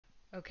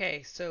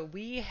Okay, so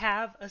we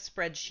have a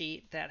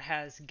spreadsheet that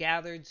has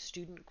gathered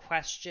student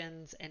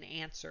questions and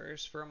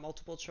answers for a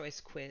multiple choice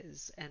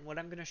quiz. And what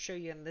I'm going to show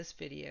you in this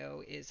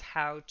video is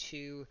how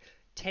to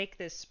take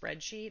this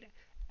spreadsheet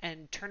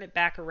and turn it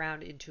back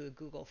around into a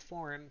Google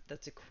form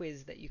that's a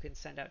quiz that you can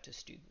send out to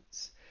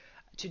students.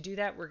 To do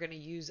that, we're going to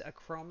use a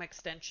Chrome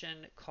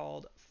extension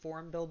called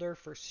Form Builder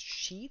for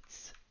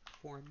Sheets.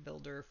 Form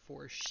Builder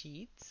for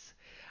Sheets.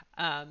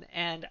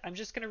 And I'm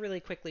just going to really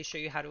quickly show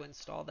you how to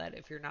install that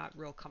if you're not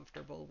real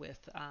comfortable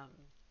with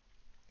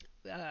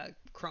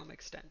Chrome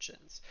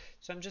extensions.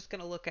 So I'm just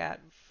going to look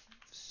at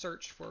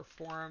search for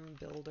Form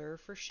Builder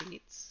for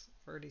Sheets.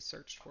 I've already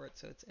searched for it,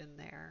 so it's in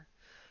there.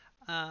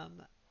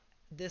 Um,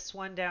 this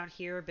one down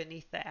here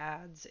beneath the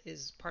ads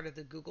is part of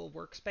the Google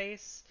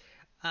Workspace.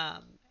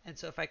 Um, and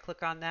so if I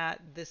click on that,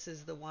 this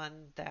is the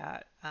one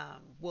that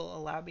will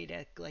allow me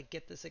to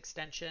get this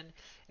extension.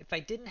 If I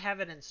didn't have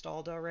it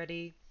installed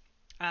already,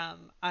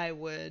 I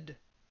would,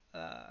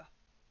 uh,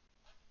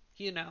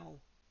 you know,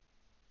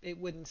 it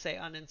wouldn't say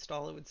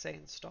uninstall, it would say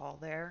install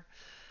there.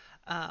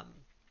 Um,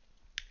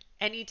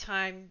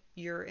 Anytime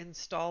you're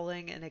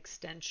installing an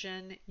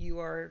extension, you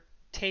are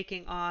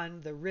taking on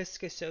the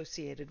risk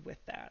associated with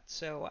that.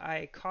 So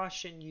I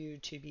caution you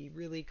to be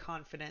really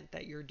confident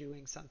that you're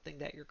doing something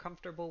that you're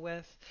comfortable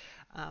with.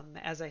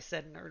 As I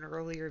said in an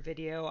earlier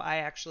video, I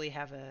actually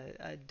have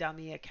a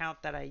dummy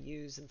account that I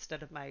use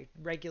instead of my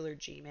regular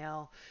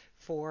Gmail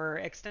for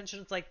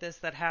extensions like this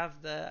that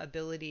have the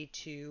ability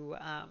to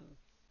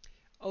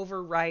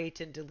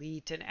overwrite and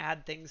delete and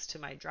add things to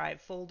my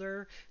drive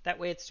folder. That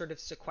way it's sort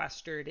of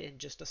sequestered in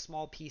just a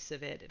small piece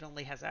of it. It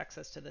only has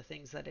access to the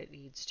things that it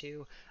needs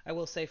to. I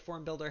will say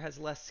Form Builder has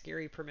less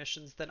scary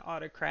permissions than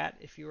Autocrat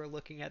if you are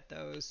looking at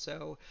those.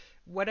 So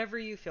whatever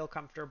you feel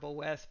comfortable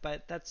with,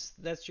 but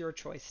that's your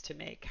choice to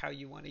make how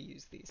you want to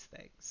use these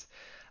things.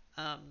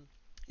 Um,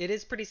 it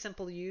is pretty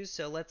simple to use,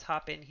 so let's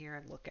hop in here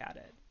and look at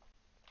it.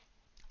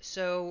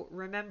 So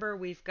remember,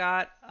 we've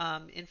got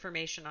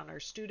information on our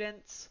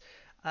students.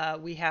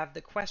 We have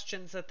the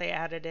questions that they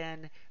added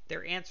in,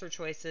 their answer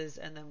choices,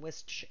 and then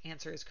which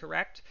answer is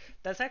correct.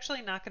 That's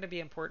actually not going to be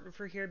important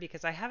for here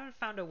because I haven't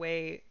found a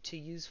way to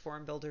use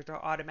Form Builder to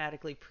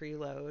automatically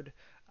preload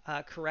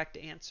correct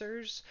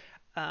answers.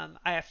 I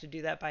have to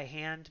do that by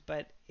hand,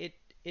 but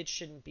it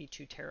shouldn't be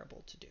too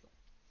terrible to do.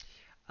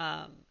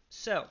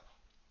 So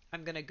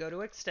I'm going to go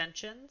to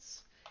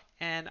extensions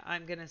and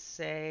I'm going to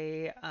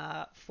say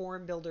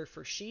Form Builder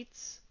for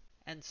Sheets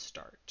and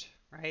start,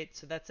 right?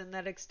 So that's in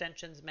that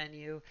extensions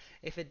menu.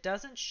 If it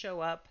doesn't show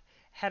up,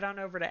 head on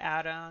over to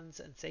add-ons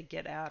and say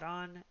get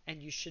add-on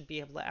and you should be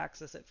able to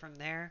access it from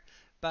there.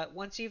 But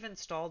once you've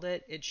installed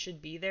it, it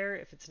should be there.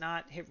 If it's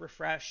not, hit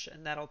refresh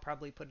and that'll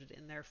probably put it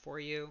in there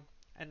for you.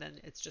 And then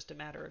it's just a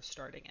matter of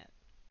starting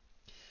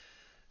it.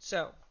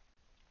 So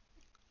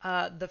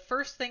the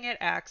first thing it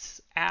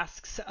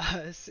asks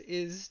us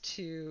is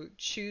to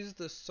choose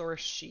the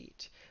source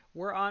sheet.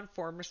 We're on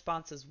form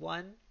responses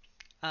 1.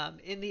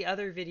 In the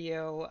other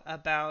video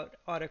about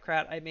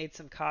Autocrat, I made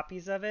some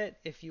copies of it.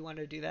 If you want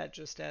to do that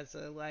just as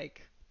a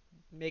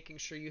making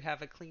sure you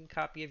have a clean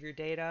copy of your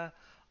data,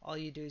 all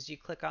you do is you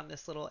click on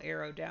this little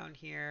arrow down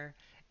here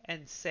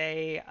and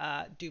say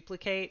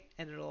duplicate,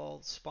 and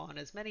it'll spawn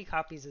as many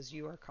copies as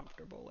you are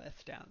comfortable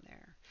with down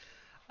there.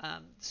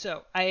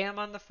 So I am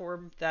on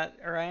the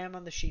I am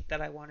on the sheet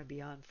that I want to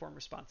be on, form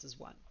responses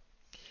 1.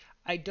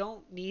 I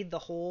don't need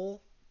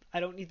I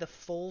don't need the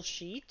full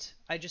sheet.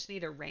 I just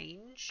need a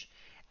range.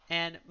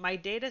 And my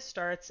data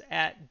starts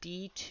at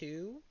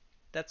D2.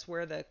 That's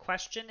where the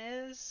question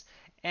is.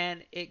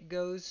 And it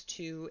goes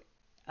to,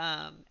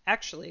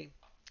 actually,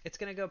 it's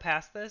going to go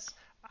past this.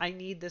 I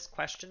need this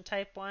question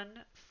type one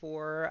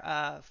for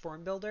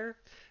Form Builder.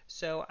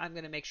 So I'm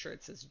going to make sure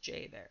it says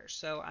J there.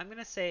 So I'm going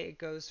to say it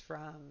goes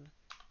from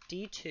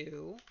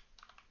D2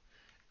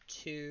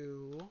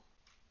 to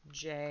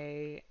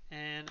J,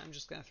 and I'm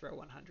just going to throw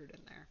 100 in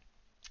there.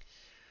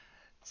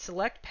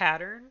 Select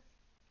pattern.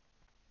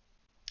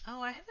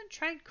 Oh, I haven't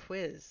tried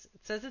quiz.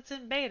 It says it's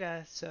in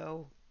beta,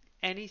 so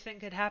anything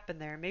could happen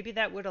there. Maybe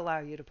that would allow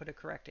you to put a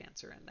correct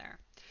answer in there.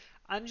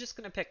 I'm just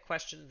going to pick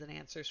questions and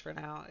answers for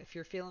now. If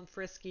you're feeling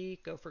frisky,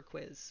 go for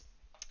quiz.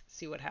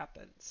 See what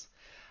happens.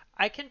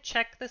 I can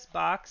check this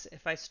box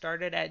if I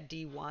started at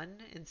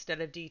D1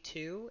 instead of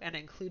D2 and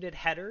included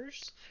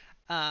headers.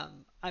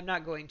 I'm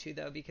not going to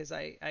though because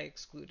I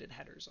excluded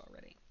headers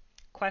already.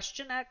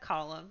 Question at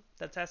column,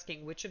 that's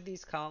asking which of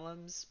these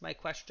columns my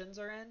questions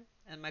are in,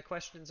 and my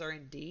questions are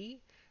in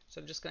D. So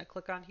I'm just going to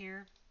click on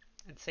here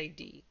and say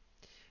D.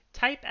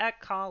 Type at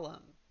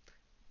column.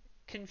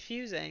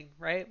 Confusing,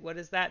 right? What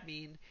does that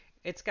mean?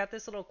 It's got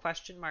this little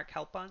question mark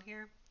help on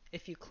here.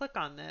 If you click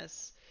on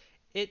this,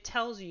 it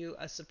tells you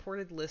a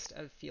supported list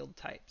of field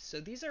types. So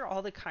these are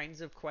all the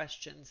kinds of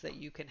questions that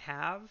you can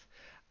have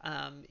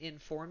in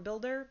Form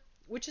Builder,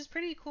 which is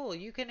pretty cool.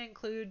 You can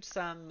include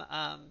some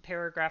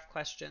paragraph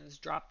questions,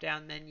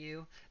 drop-down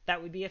menu.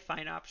 That would be a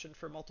fine option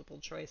for multiple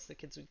choice. The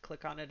kids would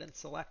click on it and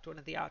select one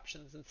of the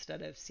options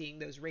instead of seeing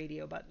those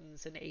radio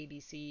buttons and A,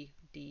 B, C,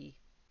 D.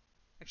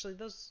 Actually,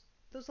 those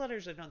those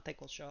letters I don't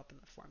think will show up in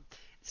the form.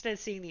 Instead of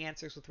seeing the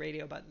answers with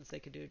radio buttons, they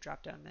could do a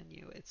drop down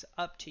menu. It's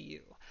up to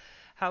you.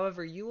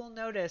 However, you will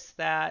notice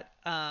that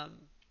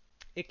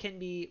it can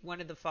be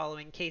one of the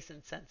following case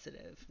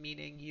insensitive,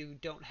 meaning you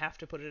don't have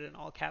to put it in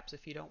all caps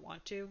if you don't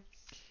want to.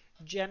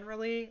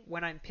 Generally,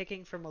 when I'm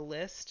picking from a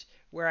list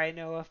where I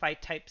know if I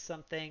type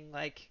something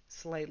like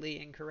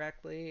slightly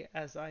incorrectly,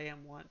 as I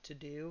am wont to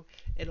do,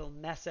 it'll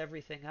mess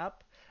everything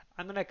up.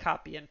 I'm going to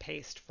copy and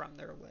paste from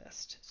their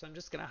list. So I'm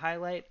just going to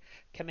highlight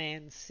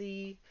Command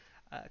C,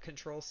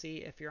 Control C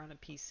if you're on a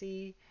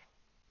PC,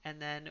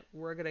 and then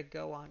we're going to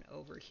go on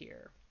over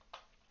here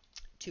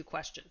to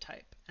question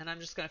type. And I'm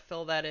just going to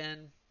fill that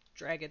in,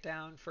 drag it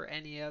down for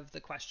any of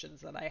the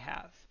questions that I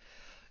have.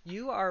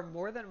 You are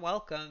more than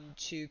welcome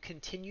to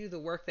continue the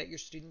work that your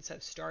students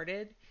have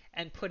started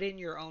and put in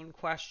your own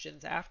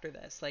questions after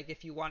this. Like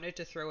if you wanted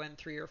to throw in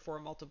three or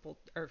four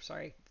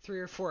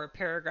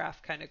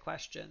paragraph kind of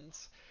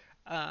questions,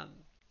 um,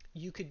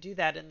 you could do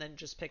that and then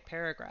just pick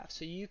paragraphs.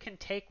 So you can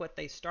take what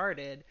they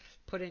started,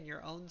 put in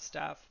your own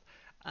stuff,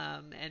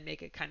 and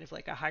make it kind of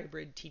like a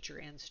hybrid teacher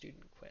and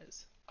student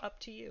quiz. Up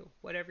to you,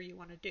 whatever you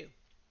want to do.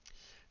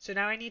 So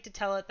now I need to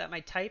tell it that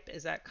my type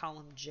is at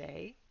column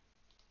J.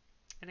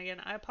 And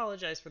again, I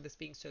apologize for this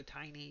being so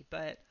tiny,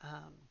 but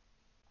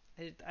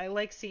I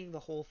like seeing the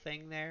whole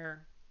thing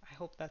there. I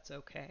hope that's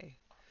okay.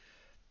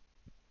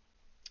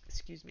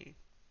 Excuse me.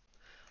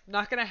 I'm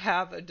not going to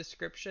have a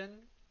description.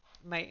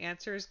 My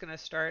answer is going to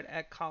start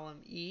at column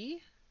E,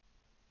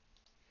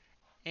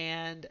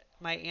 and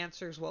my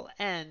answers will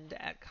end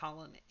at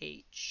column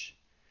H.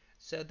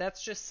 So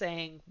that's just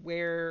saying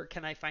where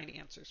can I find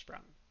answers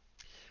from.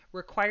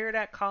 Required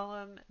at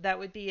column, that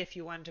would be if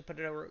you wanted to put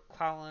it over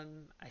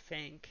column, I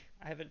think.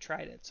 I haven't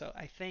tried it, so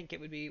I think it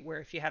would be where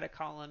if you had a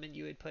column and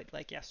you would put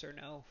like yes or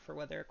no for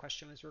whether a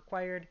question was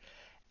required.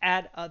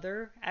 Add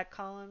other at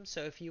column,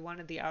 so if you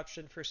wanted the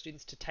option for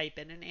students to type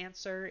in an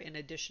answer in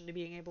addition to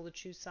being able to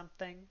choose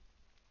something.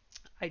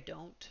 I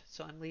don't,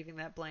 so I'm leaving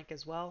that blank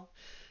as well.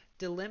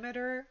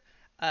 Delimiter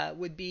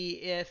would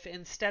be if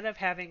instead of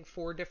having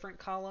 4 different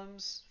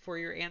columns for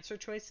your answer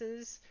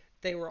choices,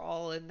 they were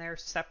all in there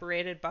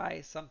separated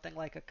by something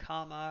like a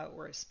comma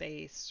or a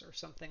space or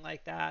something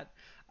like that.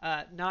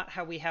 Not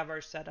how we have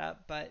ours set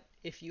up, but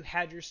if you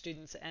had your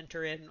students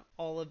enter in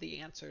all of the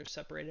answers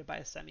separated by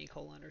a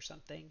semicolon or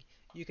something,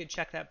 you could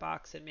check that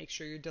box and make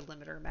sure your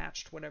delimiter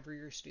matched whatever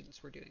your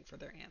students were doing for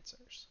their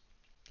answers.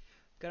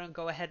 I'm going to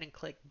go ahead and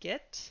click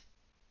Get.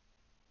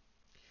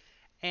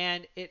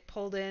 And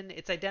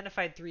it's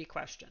identified 3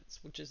 questions,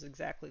 which is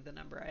exactly the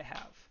number I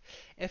have.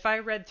 If I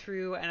read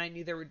through and I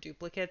knew there were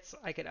duplicates,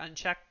 I could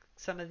uncheck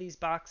some of these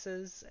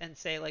boxes and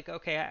say like,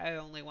 okay, I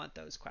only want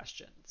those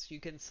questions.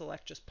 You can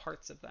select just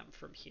parts of them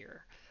from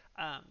here.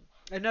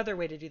 Another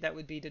way to do that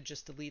would be to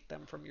just delete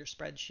them from your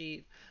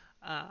spreadsheet.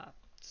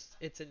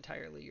 It's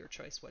entirely your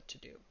choice what to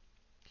do.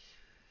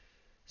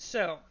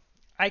 So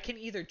I can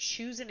either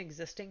choose an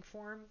existing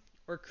form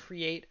or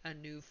create a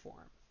new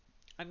form.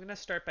 I'm going to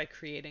start by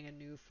creating a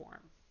new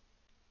form.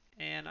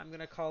 And I'm going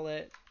to call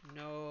it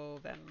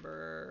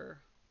November.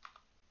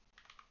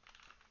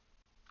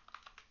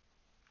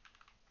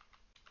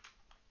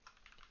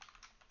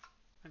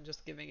 I'm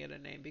just giving it a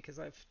name because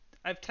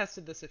I've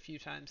tested this a few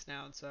times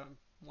now, and so I'm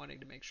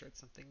wanting to make sure it's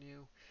something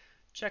new.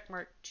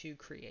 Checkmark to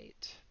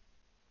create.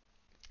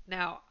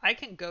 Now, I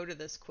can go to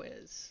this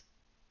quiz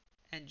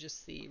and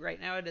just see.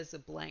 Right now it is a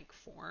blank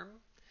form.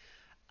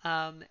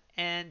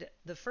 And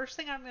the first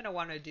thing I'm going to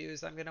want to do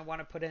is I'm going to want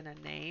to put in a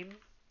name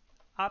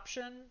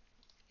option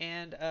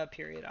and a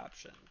period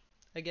option.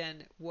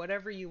 Again,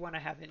 whatever you want to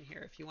have in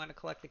here. If you want to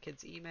collect the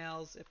kids'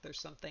 emails, if there's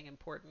something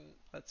important,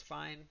 that's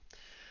fine.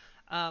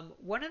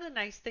 One of the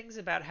nice things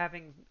about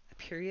having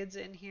periods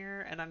in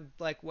here, and I'm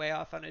like way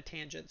off on a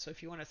tangent, so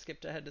if you want to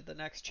skip ahead to the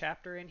next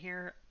chapter in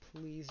here,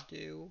 please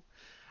do.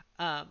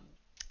 Um,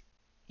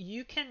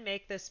 you can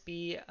make this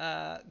be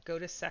a go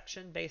to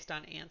section based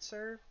on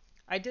answer.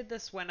 I did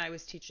this when I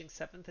was teaching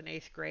 7th and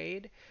 8th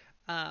grade.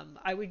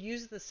 I would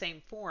use the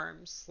same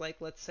forms, like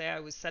let's say I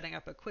was setting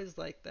up a quiz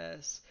like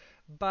this,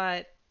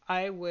 but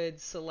I would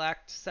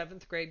select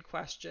 7th grade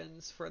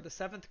questions for the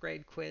 7th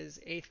grade quiz,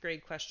 8th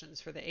grade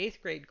questions for the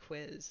 8th grade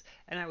quiz,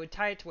 and I would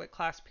tie it to what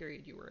class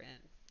period you were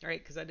in,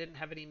 right? Because I didn't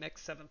have any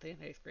mixed 7th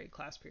and 8th grade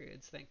class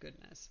periods, thank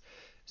goodness.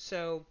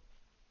 So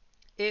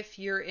if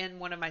you're in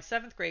one of my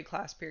 7th grade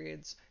class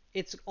periods,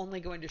 it's only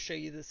going to show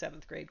you the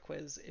 7th grade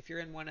quiz. If you're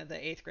in one of the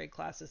 8th grade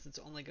classes, it's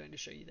only going to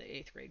show you the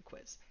 8th grade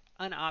quiz.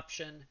 An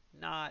option,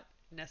 not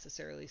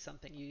necessarily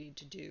something you need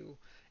to do.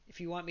 If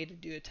you want me to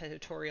do a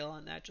tutorial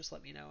on that, just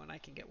let me know and I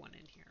can get one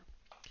in here.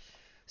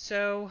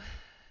 So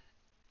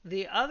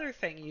the other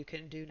thing you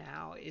can do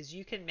now is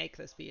you can make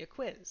this be a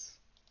quiz.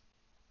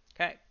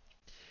 Okay.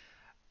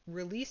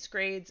 Release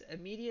grades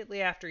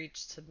immediately after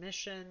each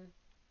submission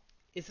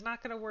is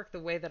not going to work the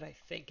way that I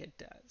think it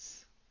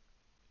does.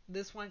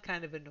 This one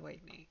kind of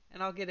annoyed me,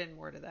 and I'll get in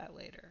more to that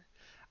later.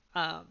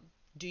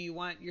 Do you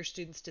want your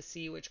students to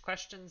see which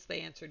questions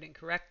they answered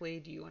incorrectly?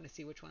 Do you want to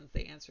see which ones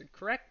they answered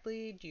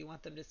correctly? Do you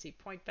want them to see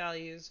point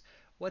values?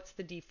 what's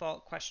the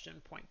default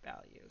question point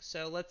value?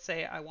 So let's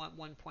say I want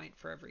 1 point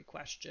for every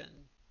question.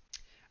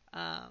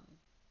 Um,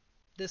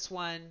 this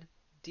one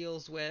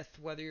deals with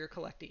whether you're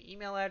collecting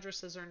email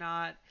addresses or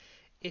not.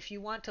 If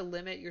you want to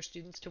limit your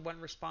students to one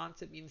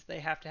response, it means they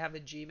have to have a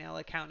Gmail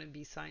account and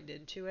be signed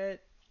into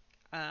it.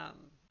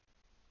 Um,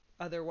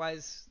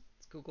 Otherwise,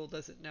 Google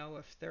doesn't know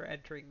if they're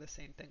entering the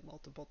same thing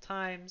multiple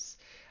times.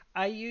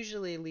 I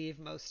usually leave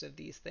most of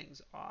these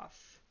things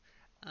off.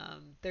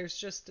 There's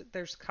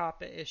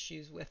COPPA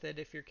issues with it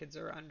if your kids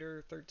are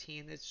under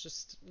 13. It's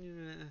just,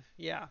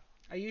 yeah.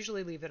 I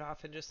usually leave it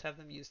off and just have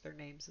them use their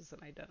names as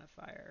an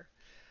identifier.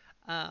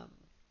 Um,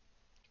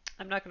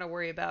 I'm not going to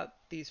worry about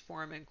these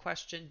form and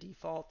question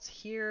defaults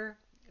here,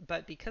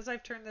 but because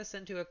I've turned this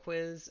into a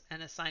quiz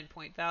and assign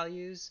point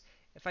values,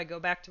 if I go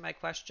back to my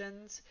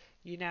questions,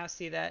 you now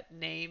see that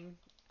name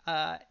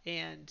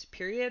and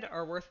period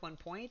are worth 1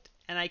 point,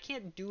 and I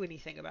can't do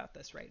anything about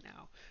this right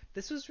now.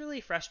 This was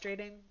really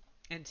frustrating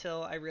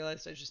until I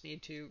realized I just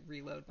need to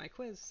reload my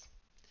quiz.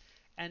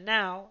 And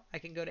now I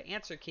can go to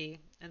answer key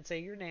and say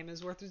your name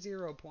is worth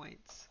 0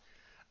 points.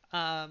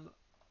 Um,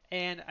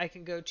 and I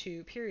can go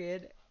to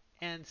period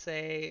and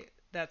say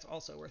that's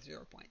also worth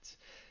 0 points.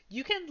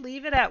 You can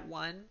leave it at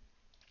 1,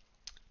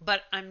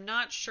 but I'm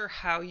not sure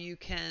how you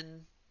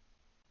can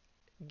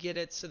get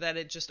it so that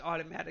it just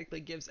automatically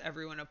gives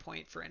everyone a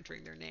point for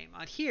entering their name.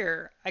 On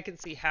here, I can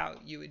see how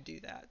you would do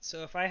that.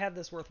 So if I had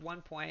this worth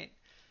 1 point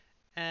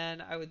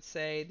and I would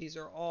say these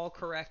are all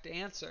correct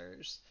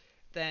answers,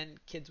 then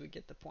kids would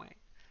get the point.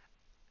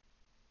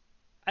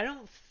 I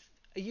don't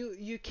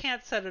you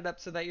can't set it up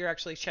so that you're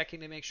actually checking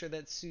to make sure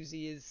that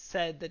Susie is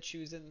said that she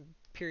was in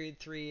period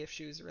 3 if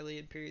she was really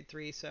in period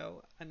 3.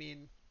 So, I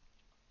mean,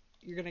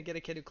 you're going to get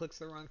a kid who clicks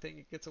the wrong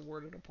thing, gets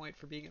awarded a point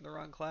for being in the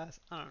wrong class.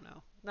 I don't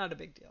know. Not a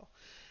big deal.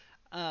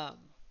 Um,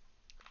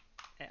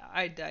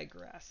 I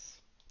digress.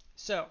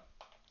 So,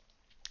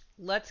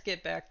 let's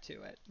get back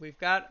to it. We've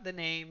got the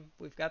name,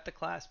 we've got the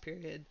class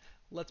period.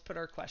 Let's put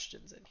our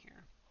questions in here.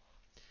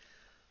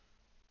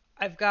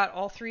 I've got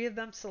all 3 of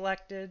them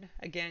selected.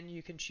 Again,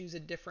 you can choose a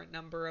different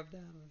number of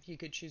them. You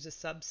could choose a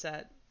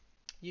subset.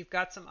 You've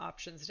got some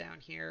options down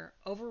here.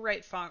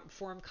 Overwrite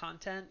form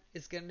content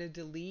is going to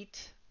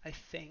delete, I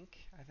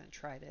think, I haven't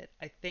tried it.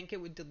 I think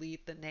it would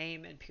delete the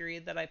name and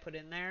period that I put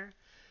in there.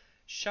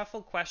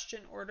 Shuffle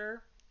question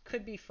order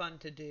could be fun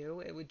to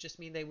do. It would just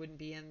mean they wouldn't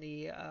be in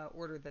the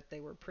order that they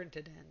were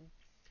printed in.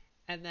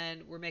 And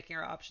then we're making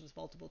our options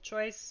multiple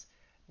choice.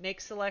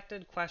 Make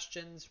selected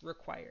questions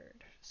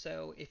required.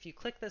 So if you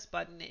click this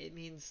button, it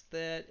means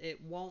that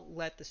it won't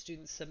let the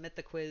students submit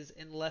the quiz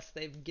unless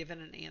they've given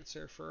an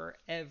answer for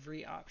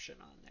every option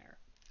on there.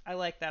 I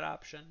like that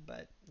option,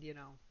 but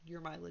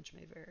your mileage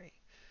may vary.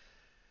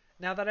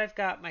 Now that I've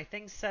got my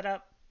things set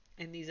up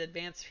in these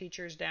advanced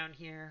features down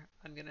here,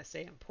 I'm going to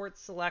say import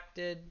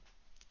selected.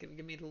 It's going to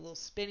give me the little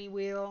spinny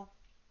wheel,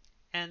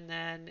 and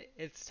then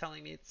it's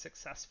telling me it's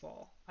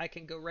successful. I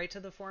can go right to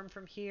the form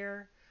from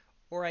here,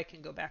 or I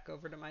can go back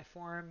over to my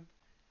form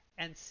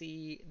and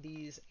see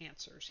these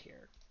answers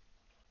here.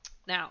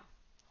 Now,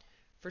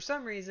 for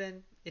some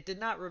reason, it did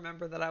not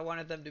remember that I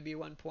wanted them to be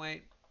 1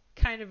 point.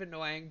 Kind of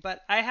annoying,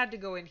 but I had to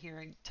go in here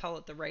and tell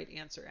it the right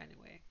answer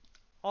anyway.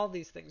 All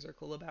these things are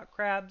cool about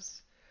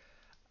crabs.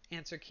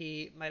 Answer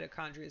key,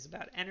 mitochondria is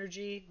about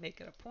energy.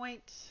 Make it a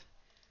point.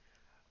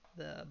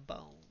 The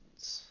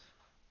bones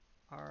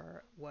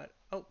are what?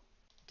 Oh,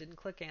 didn't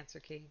click answer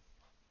key.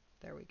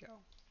 There we go.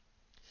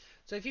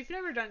 So if you've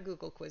never done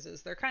Google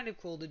quizzes, they're kind of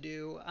cool to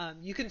do.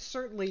 You can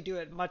certainly do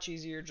it much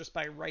easier just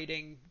by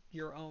writing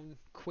your own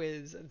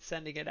quiz and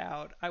sending it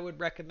out. I would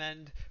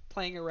recommend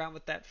playing around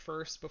with that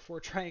first before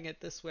trying it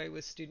this way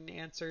with student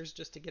answers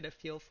just to get a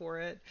feel for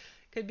it.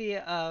 Could be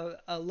a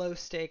low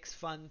stakes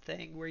fun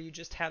thing where you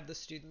just have the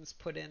students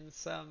put in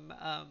some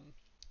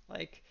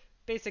like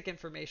basic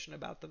information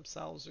about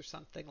themselves or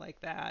something like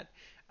that,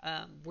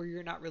 where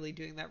you're not really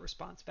doing that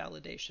response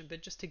validation,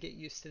 but just to get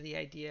used to the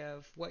idea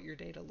of what your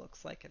data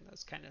looks like and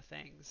those kind of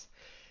things.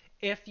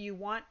 If you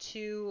want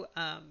to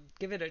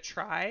give it a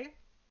try,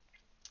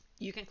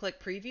 you can click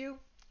preview.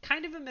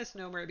 Kind of a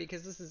misnomer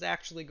because this is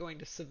actually going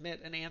to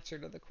submit an answer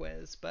to the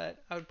quiz,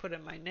 but I would put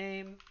in my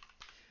name,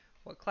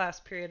 what class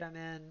period I'm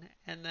in,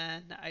 and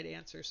then I'd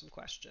answer some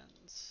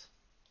questions.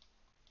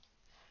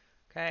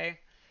 Okay,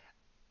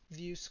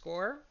 view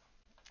score.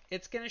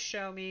 It's going to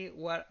show me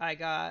what I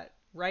got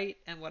right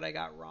and what I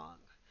got wrong.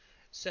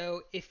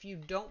 So if you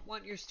don't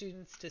want your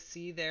students to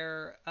see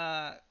their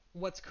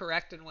what's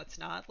correct and what's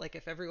not, like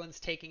if everyone's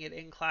taking it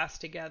in class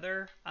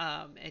together,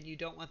 and you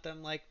don't want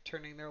them like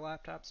turning their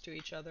laptops to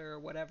each other or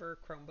whatever,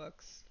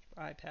 Chromebooks,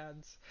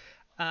 iPads,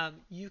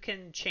 you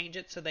can change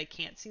it so they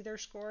can't see their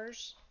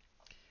scores.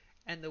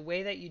 And the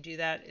way that you do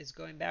that is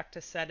going back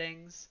to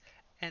settings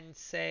and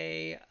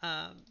say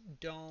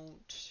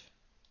don't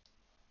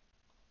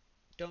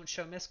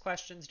show missed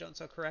questions, don't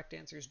show correct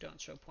answers,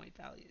 don't show point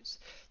values.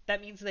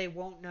 That means they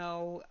won't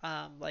know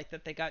like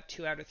that they got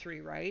 2 out of 3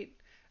 right.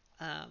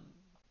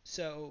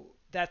 So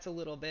that's a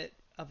little bit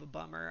of a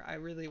bummer. I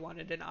really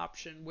wanted an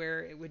option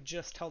where it would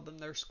just tell them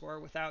their score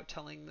without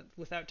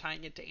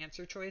tying it to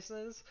answer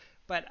choices,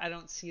 but I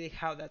don't see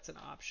how that's an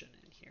option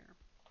in here.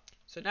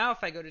 So now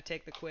if I go to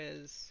take the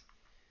quiz,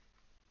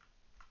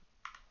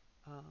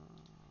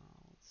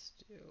 let's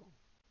do,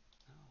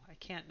 oh, I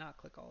can't not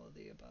click all of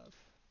the above.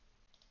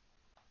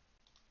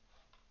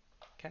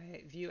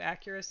 Okay, view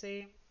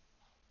accuracy,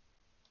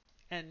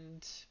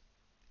 and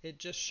it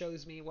just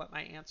shows me what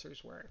my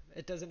answers were.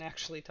 It doesn't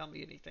actually tell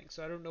me anything.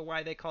 So I don't know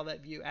why they call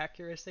that view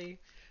accuracy.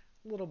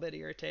 A little bit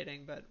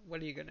irritating, but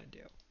what are you going to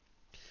do?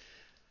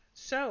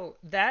 So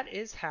that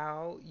is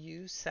how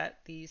you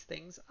set these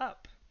things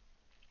up.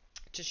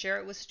 To share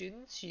it with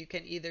students, you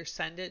can either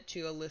send it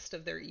to a list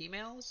of their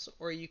emails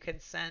or you can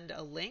send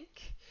a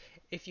link.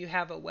 If you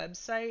have a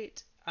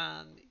website,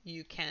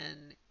 you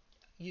can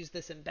use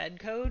this embed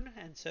code,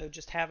 and so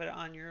just have it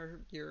on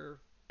your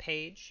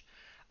page.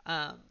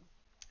 Um,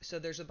 so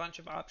there's a bunch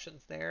of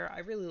options there. I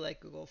really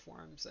like Google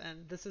Forms,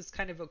 and this is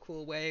kind of a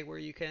cool way where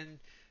you can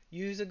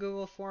use a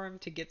Google form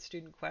to get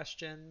student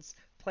questions,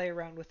 play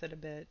around with it a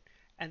bit,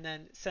 and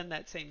then send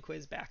that same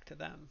quiz back to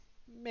them,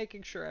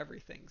 making sure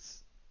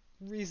everything's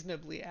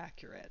reasonably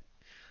accurate.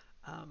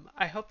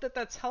 I hope that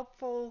that's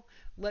helpful.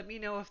 Let me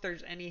know if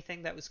there's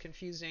anything that was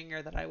confusing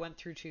or that I went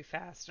through too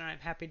fast, and I'm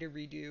happy to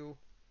redo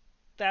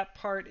that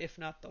part, if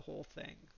not the whole thing.